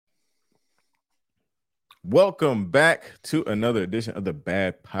Welcome back to another edition of the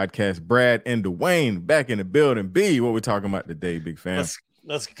Bad Podcast. Brad and Dawain back in the building. B, what we're talking about today, big fam?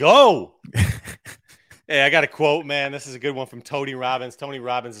 Let's go. Hey, I got a quote, man. This is a good one from Tony Robbins. Tony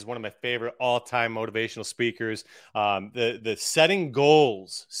Robbins is one of my favorite all-time motivational speakers. The setting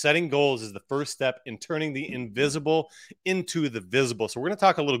goals is the first step in turning the invisible into the visible. So we're going to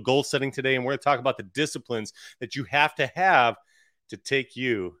talk a little goal setting today, and we're going to talk about the disciplines that you have to take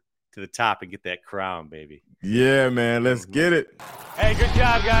you to the top and get that crown, baby. Yeah, man. Let's get it. Hey, good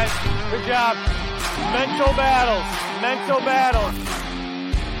job, guys. Good job. Mental battles.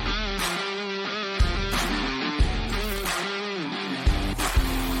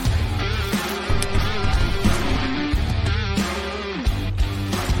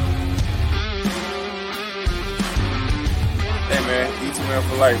 Hey, man. E2M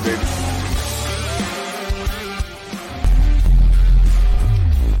for life, baby.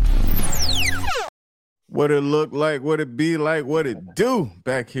 What it look like, what it be like, what it do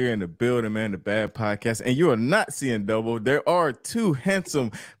back here in the building, man, the Bad Podcast. And you are not seeing double. There are two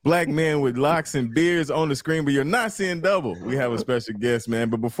handsome black men with locks and beards on the screen, but you're not seeing double. We have a special guest, man.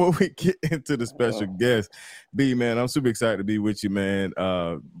 But before we get into the special guest, B, man, I'm super excited to be with you, man.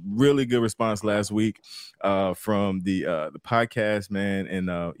 Really good response last week from the podcast, man. And,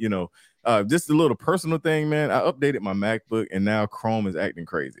 just a little personal thing, man. I updated my MacBook and now Chrome is acting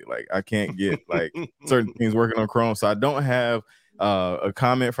crazy. Like I can't get like certain things working on Chrome. So I don't have a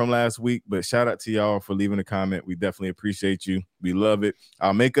comment from last week, but shout out to y'all for leaving a comment. We definitely appreciate you. We love it.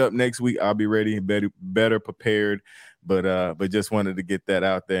 I'll make up next week. I'll be ready, better prepared. But just wanted to get that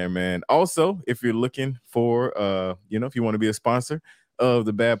out there, man. Also, if you're looking for, if you want to be a sponsor of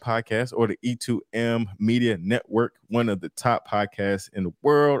the Bad Podcast or the E2M Media Network, one of the top podcasts in the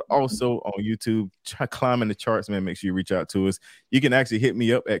world. Also on YouTube, climbing the charts, man. Make sure you reach out to us. You can actually hit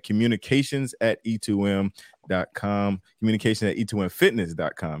me up at communications@e2m.com,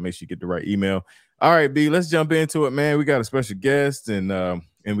 communication@e2mfitness.com. Make sure you get the right email. All right, B, let's jump into it, man. We got a special guest and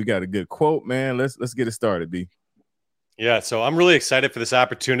we got a good quote, man. Let's get it started, B. Yeah, so I'm really excited for this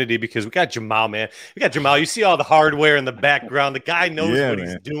opportunity because we got Jamaal, man. We got Jamaal. You see all the hardware in the background. The guy knows what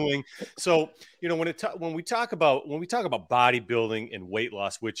he's doing. So, when we talk about bodybuilding and weight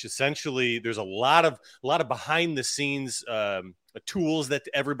loss, which essentially there's a lot of behind the scenes tools that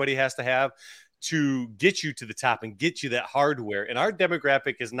everybody has to have to get you to the top and get you that hardware. And our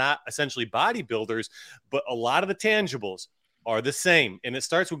demographic is not essentially bodybuilders, but a lot of the tangibles are the same, and it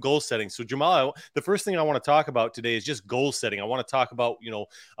starts with goal setting. So Jamaal, the first thing I want to talk about today is just goal setting. I want to talk about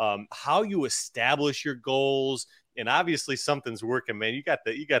how you establish your goals, and obviously something's working, man. You got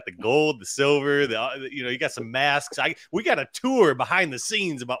the gold, the silver, you got some masks. We got a tour behind the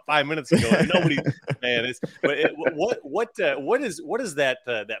scenes about 5 minutes ago. And nobody, man. What is that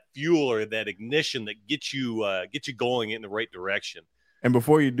fuel or that ignition that gets you going in the right direction? And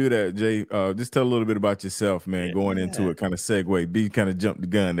before you do that, Jay, just tell a little bit about yourself, man, going into it, kind of segue. B kind of jumped the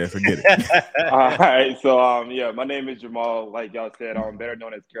gun there. Forget it. All right. So, my name is Jamaal. Like y'all said, I'm better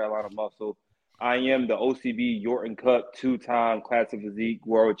known as Carolina Muscle. I am the OCB Yorton Cup 2-time Classic Physique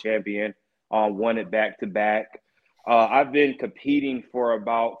World Champion. Won it back-to-back. I've been competing for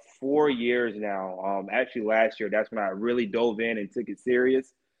about 4 years now. Actually, last year, that's when I really dove in and took it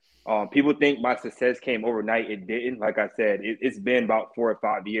serious. People think my success came overnight. It didn't. Like I said, it's been about 4 or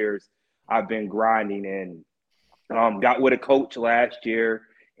 5 years I've been grinding, and got with a coach last year,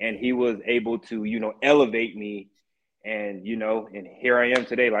 and he was able to, elevate me. And here I am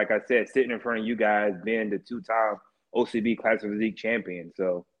today, like I said, sitting in front of you guys, being the 2-time OCB Classic Physique champion.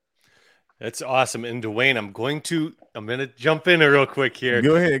 So that's awesome. And Dawain, I'm going to jump in real quick here.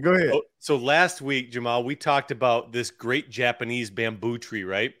 Go ahead. So last week, Jamaal, we talked about this great Japanese bamboo tree,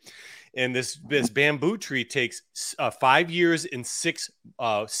 right? And this bamboo tree takes 5 years and 6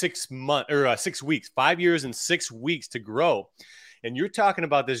 months or 6 weeks, 5 years and 6 weeks to grow. And you're talking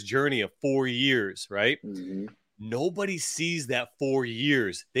about this journey of 4 years, right? Mm-hmm. Nobody sees that 4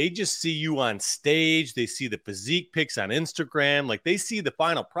 years. They just see you on stage. They see the physique pics on Instagram. Like they see the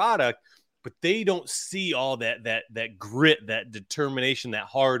final product, but they don't see all that grit, that determination, that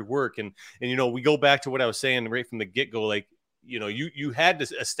hard work. And we go back to what I was saying right from the get-go, like, you had to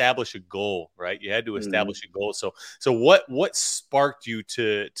establish a goal, right? You had to establish a goal. So what sparked you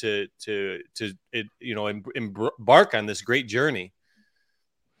to embark on this great journey?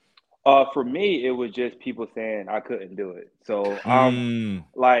 For me, it was just people saying I couldn't do it. So I'm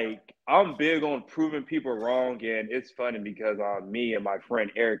big on proving people wrong, and it's funny because me and my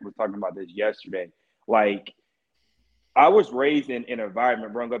friend Eric was talking about this yesterday. Like, I was raised in an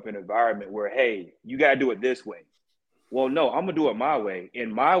environment, brought up in an environment where, hey, you gotta do it this way. well, no, I'm gonna do it my way.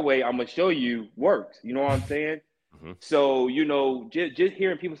 And my way, I'm gonna show you works. You know what I'm saying? Mm-hmm. So, just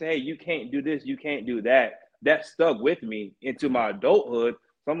hearing people say, hey, you can't do this, you can't do that, that stuck with me into my adulthood.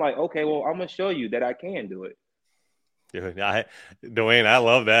 So I'm like, okay, well, I'm gonna show you that I can do it. Dawain, I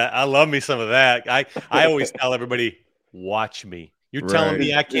love that. I love me some of that. I always tell everybody, watch me. You're telling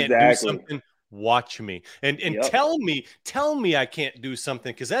me I can't do something. Watch me and tell me I can't do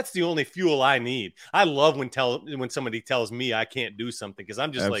something, because that's the only fuel I need. I love when somebody tells me I can't do something, because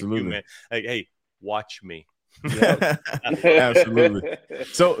I'm just like you, man. Like, hey, watch me. Absolutely.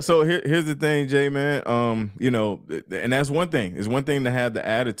 So here's the thing, Jay, man. And that's one thing. It's one thing to have the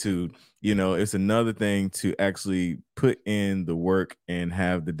attitude. It's another thing to actually put in the work and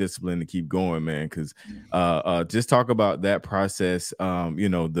have the discipline to keep going, man. Because just talk about that process.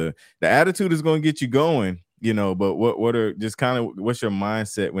 The attitude is going to get you going. But what's your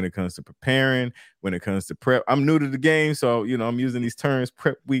mindset when it comes to preparing, when it comes to prep? I'm new to the game, so I'm using these terms,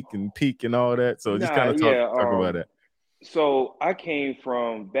 prep week and peak and all that. So just kind of talk about that. So I came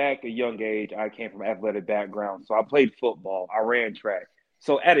from back a young age. I came from athletic background. So I played football. I ran track.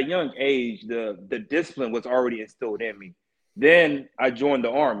 So at a young age, the discipline was already instilled in me. Then I joined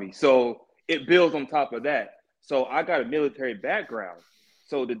the Army. So it builds on top of that. So I got a military background.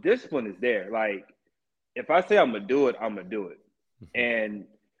 So the discipline is there. Like, if I say I'm going to do it, I'm going to do it. And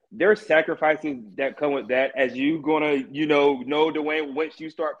there's sacrifices that come with that. As you going to, know, Dawain, once you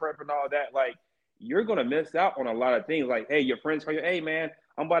start prepping all that, like, you're going to miss out on a lot of things. Like, hey, your friends tell you, hey, man,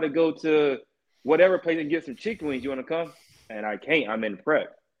 I'm about to go to whatever place and get some chicken wings. You want to come? And I can't. I'm in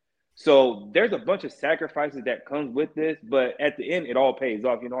prep. So there's a bunch of sacrifices that comes with this. But at the end, it all pays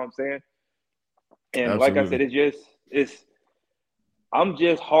off. You know what I'm saying? And Absolutely. like I said, I'm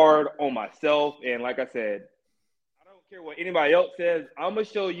just hard on myself. And like I said, I don't care what anybody else says. I'm going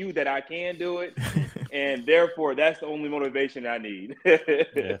to show you that I can do it. And therefore, that's the only motivation I need.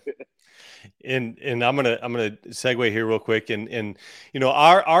 Yeah. And I'm gonna segue here real quick, and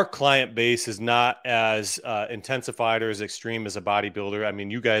our client base is not as intensified or as extreme as a bodybuilder. I mean,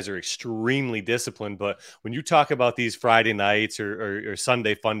 you guys are extremely disciplined, but when you talk about these Friday nights or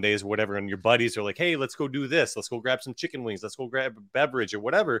Sunday fun days or whatever, and your buddies are like, hey, let's go do this, let's go grab some chicken wings, let's go grab a beverage or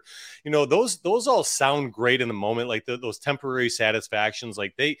whatever, those all sound great in the moment, like those temporary satisfactions,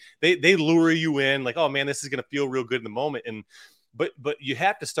 like they lure you in, like, oh man, this is gonna feel real good in the moment. And But you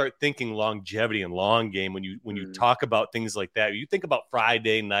have to start thinking longevity and long game when you talk about things like that. You think about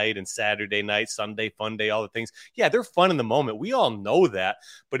Friday night and Saturday night, Sunday fun day, all the things. Yeah, they're fun in the moment. We all know that.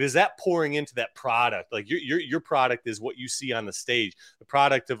 But is that pouring into that product? Like your product is what you see on the stage. The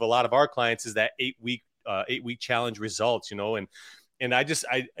product of a lot of our clients is that 8-week challenge results. And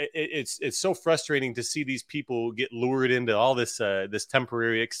it's so frustrating to see these people get lured into all this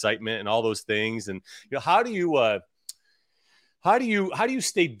temporary excitement and all those things. And how do you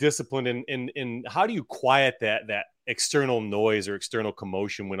stay disciplined and how do you quiet that external noise or external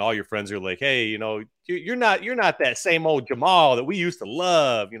commotion when all your friends are like, hey, you're not that same old Jamaal that we used to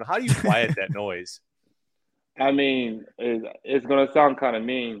love. How do you quiet that noise? I mean, it's going to sound kind of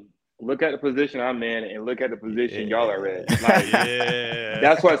mean. Look at the position I'm in and look at the position y'all are in. Like,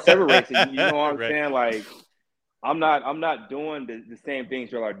 that's what separates it. You know what I'm saying? Like, I'm not doing the same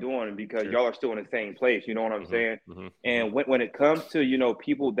things y'all are doing because y'all are still in the same place. You know what I'm saying? Mm-hmm. And when it comes to,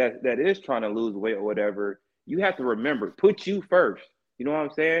 people that is trying to lose weight or whatever, you have to remember, put you first. You know what I'm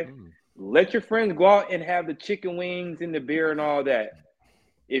saying? Let your friends go out and have the chicken wings and the beer and all that.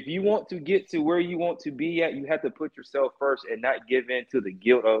 If you want to get to where you want to be at, you have to put yourself first and not give in to the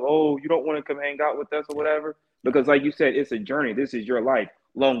guilt of, oh, you don't want to come hang out with us or whatever. Because like you said, it's a journey. This is your life.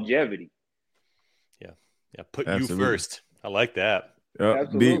 Longevity. Yeah, put you first. I like that.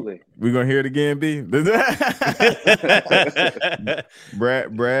 Absolutely. B, we're gonna hear it again, B.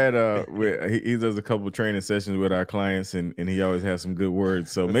 Brad, he does a couple of training sessions with our clients, and he always has some good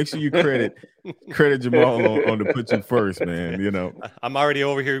words. So make sure you credit Jamaal on the put you first, man. I'm already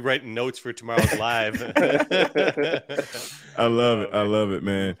over here writing notes for tomorrow's live. I love it,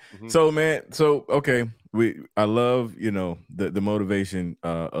 man. Mm-hmm. So okay. I love, the motivation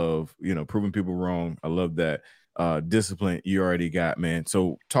of, proving people wrong. I love that discipline you already got, man.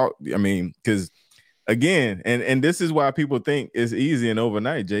 So because again, and this is why people think it's easy and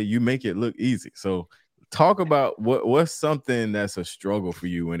overnight, Jay, you make it look easy. So talk about what's something that's a struggle for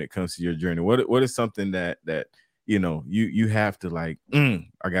you when it comes to your journey. What is something that you have to like,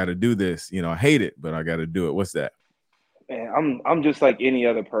 I got to do this, I hate it, but I got to do it. What's that? Man, I'm just like any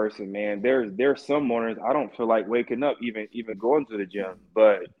other person, man. There's some mornings I don't feel like waking up, even going to the gym.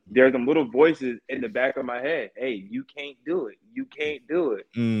 But there's some little voices in the back of my head. Hey, you can't do it. You can't do it.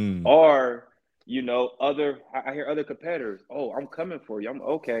 Or, I hear other competitors, oh, I'm coming for you. I'm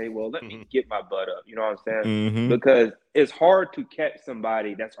okay. Well, let me get my butt up. You know what I'm saying? Mm-hmm. Because it's hard to catch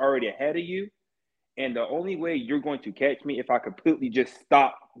somebody that's already ahead of you. And the only way you're going to catch me if I completely just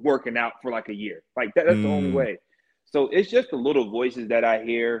stop working out for like a year. Like that's the only way. So it's just the little voices that I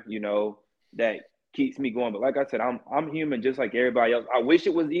hear, that keeps me going. But like I said, I'm human just like everybody else. I wish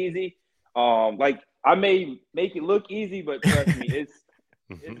it was easy. Like I may make it look easy, but trust me,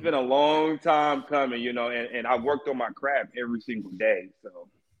 it's been a long time coming, and I worked on my craft every single day. So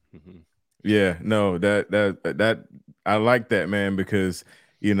yeah, no, that I like that, man, because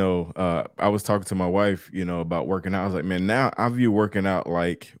I was talking to my wife, about working out. I was like, man, now I view working out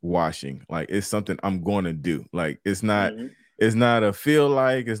like washing. Like it's something I'm going to do. Like it's not a feel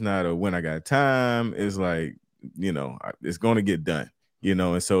like, it's not a when I got time. It's like, it's going to get done,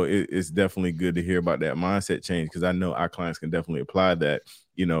 and so it's definitely good to hear about that mindset change, because I know our clients can definitely apply that,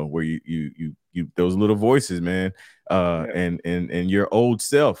 where you those little voices, man, and your old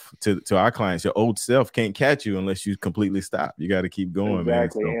self to our clients, your old self can't catch you unless you completely stop. You got to keep going,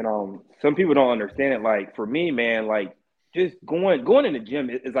 exactly. man. And some people don't understand it. Like for me, man, like just going in the gym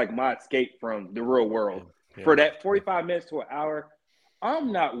is like my escape from the real world. For that 45 minutes to an hour,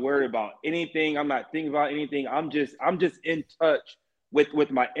 I'm not worried about anything. I'm not thinking about anything. I'm just in touch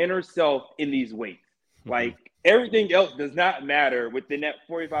with my inner self in these weights. Like everything else does not matter within that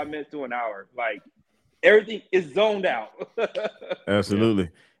 45 minutes to an hour. Like everything is zoned out. Absolutely.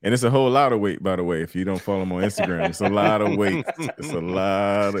 And it's a whole lot of weight, by the way. If you don't follow him on Instagram, it's a lot of weight. It's a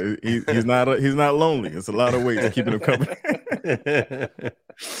lot of, he's not lonely. It's a lot of weight keeping him company.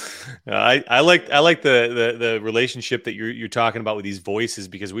 I like the relationship that you're talking about with these voices,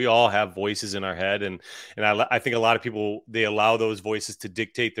 because we all have voices in our head, and I think a lot of people, they allow those voices to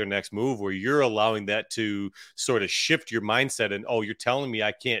dictate their next move, where you're allowing that to sort of shift your mindset. And you're telling me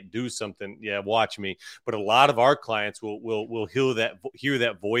I can't do something. Yeah, watch me. But a lot of our clients will hear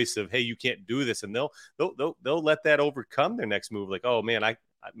that voice of, hey, you can't do this, and they'll let that overcome their next move. Like, oh man,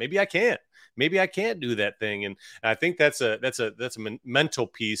 maybe I can't do that thing. And I think that's a mental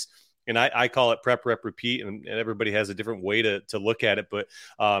piece. And I call it prep, rep, repeat, and everybody has a different way to look at it. But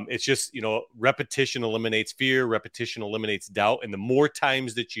it's just, repetition eliminates fear, repetition eliminates doubt. And the more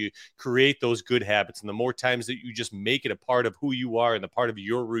times that you create those good habits, and the more times that you just make it a part of who you are and a part of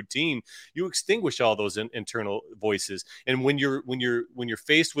your routine, you extinguish all those internal voices. And when you're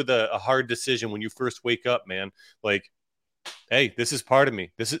faced with a hard decision, when you first wake up, man, like, hey, this is part of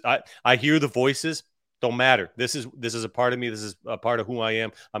me. I hear the voices. Don't matter. This is a part of me. This is a part of who I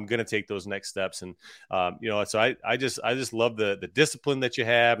am. I'm going to take those next steps. And, so I just love the discipline that you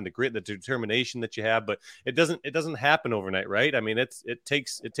have, and the grit, the determination that you have, but it doesn't happen overnight. Right. I mean, it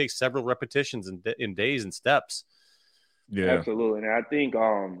takes several repetitions in days and steps. Yeah, absolutely. And I think,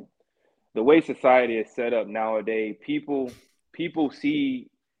 the way society is set up nowadays, people see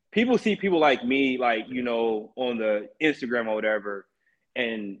people like me, like, on the Instagram or whatever,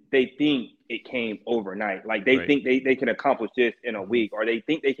 and they think it came overnight. Like they think they can accomplish this in a week, or they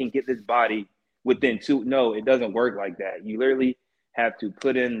think they can get this body within 2. No, it doesn't work like that. You literally have to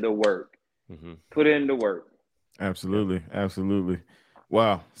put in the work. Put in the work. Absolutely. Absolutely.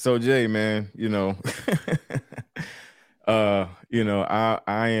 Wow. So Jay, man, I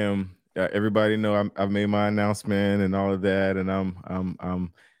am, everybody know I've made my announcement and all of that. And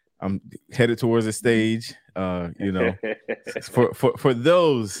I'm headed towards the stage, for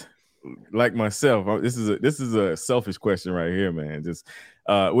those like myself. This is a selfish question right here, man. Just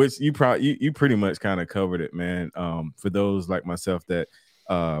which you pretty much kind of covered it, man. For those like myself that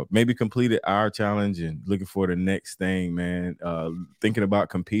maybe completed our challenge and looking for the next thing, man. Thinking about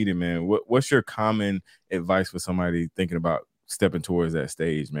competing, man. What's your common advice for somebody thinking about stepping towards that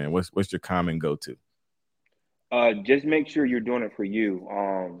stage, man? What's your common go-to? Just make sure you're doing it for you.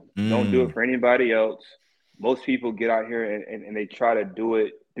 Don't do it for anybody else. Most people get out here and they try to do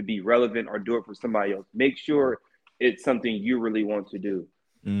it to be relevant or do it for somebody else. Make sure it's something you really want to do.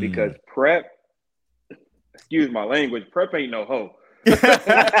 Because prep, excuse my language, prep ain't no hoe.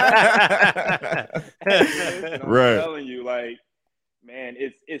 Right. I'm telling you, like, man,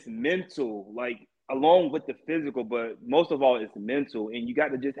 it's mental, like, along with the physical, but most of all, it's mental. And you got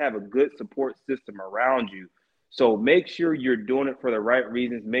to just have a good support system around you. So make sure you're doing it for the right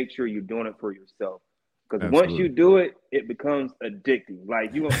reasons. Make sure you're doing it for yourself. Because once you do it, it becomes addicting.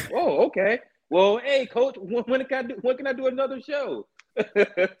 Like, you go, oh, okay. Well, hey, coach, when can I do another show?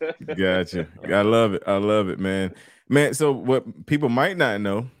 Gotcha. I love it, man. So what people might not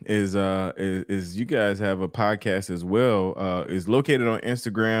know is you guys have a podcast as well. Is located on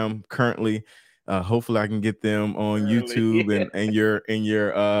Instagram currently. Hopefully I can get them on YouTube and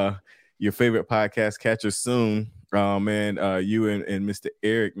your favorite podcast catcher soon. Man, you and Mr.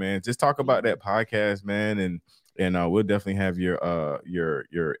 Eric, man, just talk about that podcast, man, and we'll definitely have your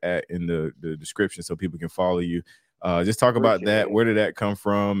at in the description so people can follow you. Just talk about that. Where did that come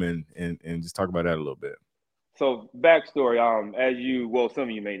from, and just talk about that a little bit. So backstory, some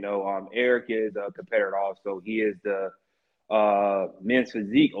of you may know, Eric is a competitor also. He is the men's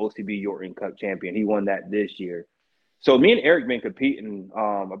physique OCB Yorton Cup champion. He won that this year. So me and Eric been competing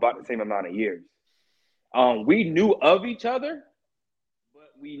about the same amount of years. We knew of each other,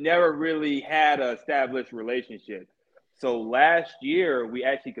 but we never really had an established relationship. So last year, we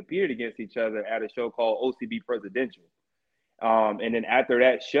actually competed against each other at a show called OCB Presidential. And then after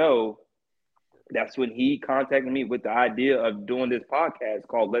that show, that's when he contacted me with the idea of doing this podcast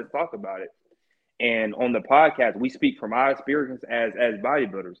called Let's Talk About It. And on the podcast, we speak from our experience as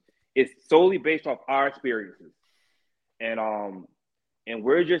bodybuilders. It's solely based off our experiences. And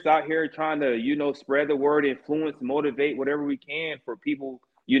we're just out here trying to, spread the word, influence, motivate, whatever we can for people,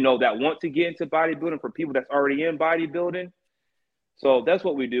 that want to get into bodybuilding, for people that's already in bodybuilding. So that's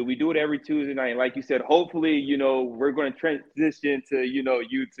what we do. We do it every Tuesday night. And like you said, hopefully, we're going to transition to,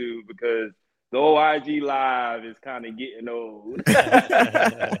 YouTube, because the OIG Live is kind of getting old.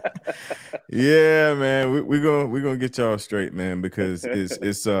 Yeah, man, we're gonna get y'all straight, man, because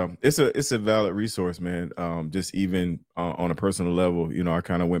it's a valid resource, man. Just even on a personal level, I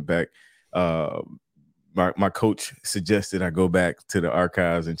kind of went back. My coach suggested I go back to the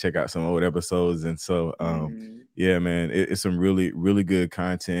archives and check out some old episodes, and so yeah, man, it's some really, really good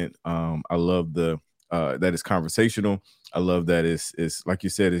content. I love that it's conversational. I love that it's like you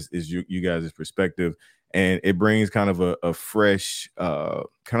said, is you guys' perspective, and it brings kind of a fresh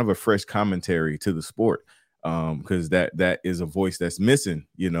commentary to the sport, because that is a voice that's missing.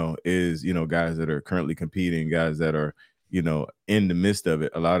 Guys that are currently competing, guys that are in the midst of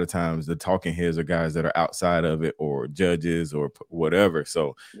it. A lot of times the talking heads are guys that are outside of it, or judges or whatever.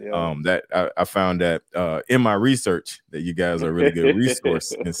 So that I found that in my research that you guys are a really good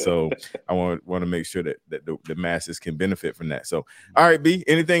resource. And so I want to make sure that the masses can benefit from that. So, all right, B,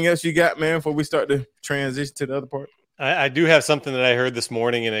 anything else you got, man, before we start to transition to the other part? I do have something that I heard this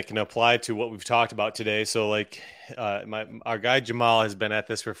morning, and it can apply to what we've talked about today. So, like, our guy Jamaal has been at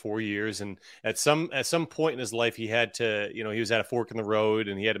this for 4 years, and at some point in his life, he had to, he was at a fork in the road,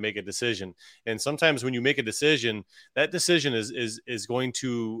 and he had to make a decision. And sometimes when you make a decision, that decision is going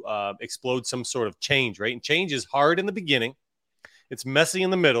to explode some sort of change, right? And change is hard in the beginning, it's messy in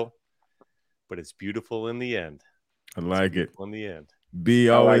the middle, but it's beautiful in the end. I like it. In the end. B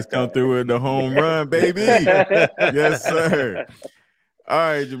always come through with the home run, baby. Yes, sir. All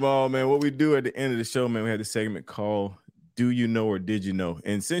right, Jamaal, man, what we do at the end of the show, man, we had a segment called Do You Know or Did You Know?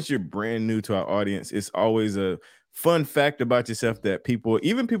 And since you're brand new to our audience, it's always a fun fact about yourself that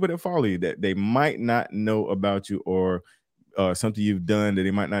even people that follow you, that they might not know about you, or something you've done that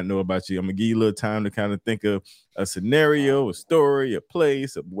they might not know about you. I'm going to give you a little time to kind of think of a scenario, a story, a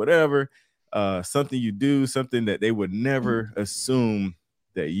place, or whatever. Something you do, something that they would never assume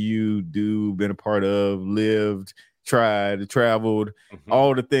that you do, been a part of, lived, tried, traveled,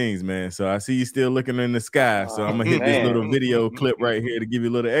 all the things, man. So I see you still looking in the sky. So I'm gonna hit this little video clip right here to give you a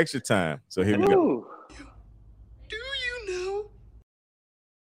little extra time. So here we go. Do you know?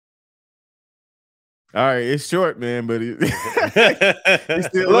 All right, it's short, man, but he's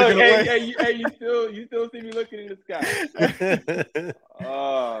still looking away. Hey, you still see me looking in the sky.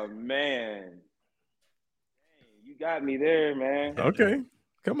 Oh man, dang, you got me there, man. Okay,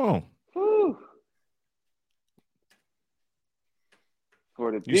 come on. Whew.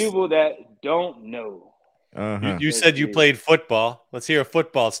 For the people that don't know, you said you played football. Let's hear a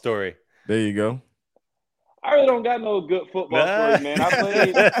football story. There you go. I really don't got no good football stories, man. I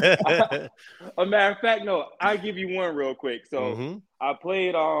played. A matter of fact, no, I'll give you one real quick. So I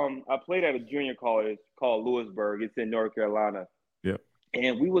played at a junior college called Lewisburg. It's in North Carolina. Yep.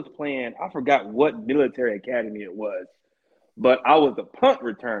 And we was playing. I forgot what military academy it was, but I was the punt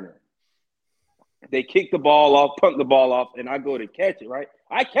returner. They kicked the ball off, punt the ball off, and I go to catch it. Right,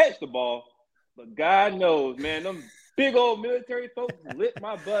 I catch the ball, but God knows, man, them big old military folks lit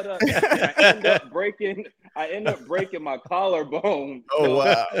my butt up. I end up breaking my collarbone. Oh,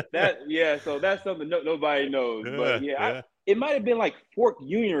 wow. So that's something nobody knows. But it might have been like Fort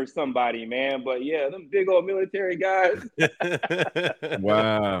Union or somebody, man. But yeah, them big old military guys.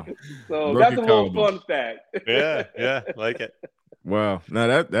 Wow. So that's a little fun fact. Yeah, like it. Wow.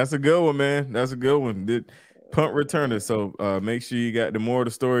 Now that's a good one, man. That's a good one. punt returner. So make sure you got the moral of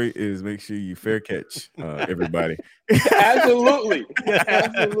the story is make sure you fair catch everybody. Absolutely.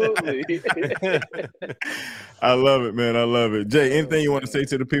 I love it, man. I love it. Jay, anything you want to say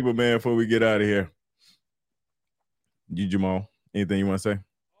to the people, man, before we get out of here? You, Jamaal, anything you want to say?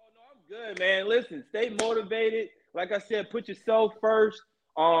 Oh, no, I'm good, man. Listen, stay motivated. Like I said, put yourself first.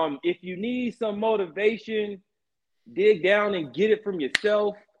 If you need some motivation, dig down and get it from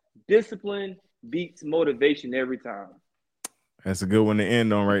yourself. Discipline beats motivation every time. That's a good one to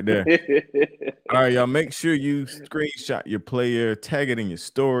end on right there. All right, y'all, make sure you screenshot your player, tag it in your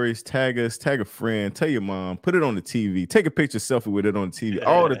stories, tag us, tag a friend, tell your mom, put it on the TV, take a picture selfie with it on the TV,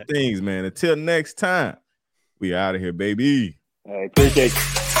 all the things, man. Until next time, we out of here, baby. All right, appreciate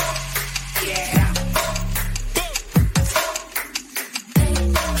you.